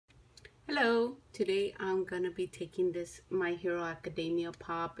Hello, today I'm gonna be taking this My Hero Academia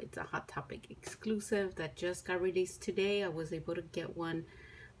pop. It's a Hot Topic exclusive that just got released today. I was able to get one.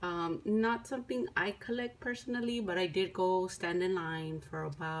 Not something I collect personally, but I did go stand in line for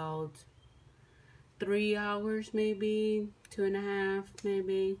about 3 hours, maybe 2.5,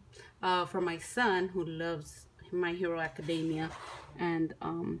 maybe, for my son who loves My Hero Academia. And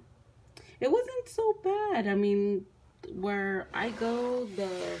it wasn't so bad. I mean, where I go,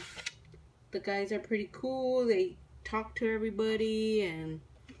 the guys are pretty cool. They talk to everybody, and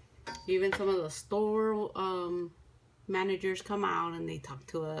even some of the store managers come out and they talk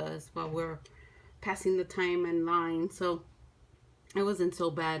to us while we're passing the time in line. So it wasn't so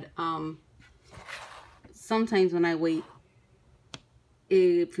bad. Sometimes when I wait,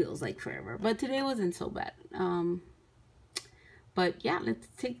 it feels like forever, but today wasn't so bad. But yeah, let's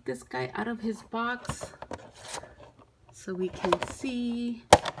take this guy out of his box so we can see.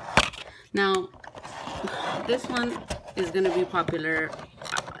 Now, this one is going to be popular.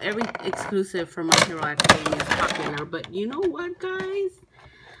 Every exclusive for My Hero Academia is popular. But you know what, guys?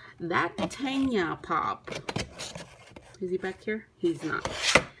 That Tenya pop. Is he back here? He's not.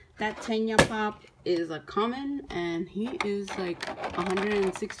 That Tenya pop is a common, and he is like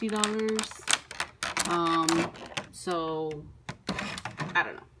 $160. So, I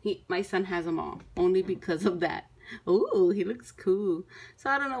don't know. My son has them all. Only because of that. Ooh, he looks cool. So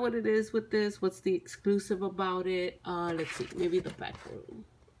I don't know what it is with this. What's the exclusive about it? Let's see. Maybe the back room.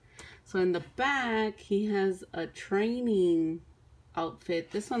 So in the back, he has a training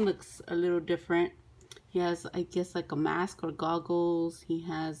outfit. This one looks a little different. He has, I guess, like a mask or goggles. He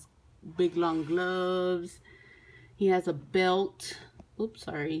has big long gloves. He has a belt. Oops,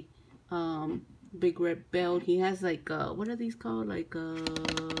 sorry. Big red belt. He has like, what are these called? Like,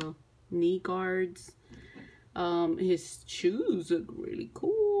 knee guards. His shoes look really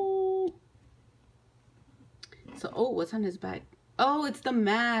cool. So, oh, what's on his back? Oh, it's the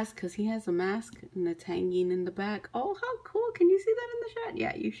mask, because he has a mask and it's hanging in the back. Oh, how cool. Can you see that in the shot?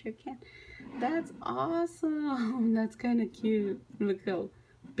 Yeah, you sure can. That's awesome. That's kind of cute. Look how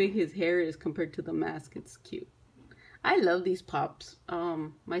big his hair is compared to the mask. It's cute. I love these pops.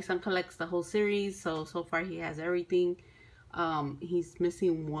 My son collects the whole series, so far he has everything. He's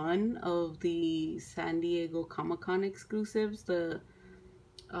missing one of the San Diego Comic-Con exclusives, the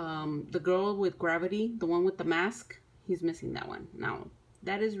girl with gravity, the one with the mask. He's missing that one. Now,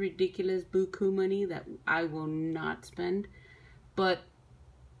 that is ridiculous buku money that I will not spend, but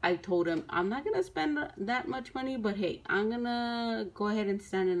I told him I'm not gonna spend that much money, but hey, I'm gonna go ahead and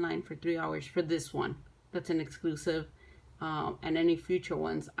stand in line for 3 hours for this one. That's an exclusive, and any future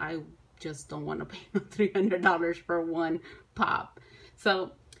ones I just don't want to pay $300 for one pop.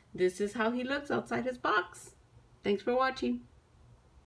 So this is how he looks outside his box. Thanks for watching.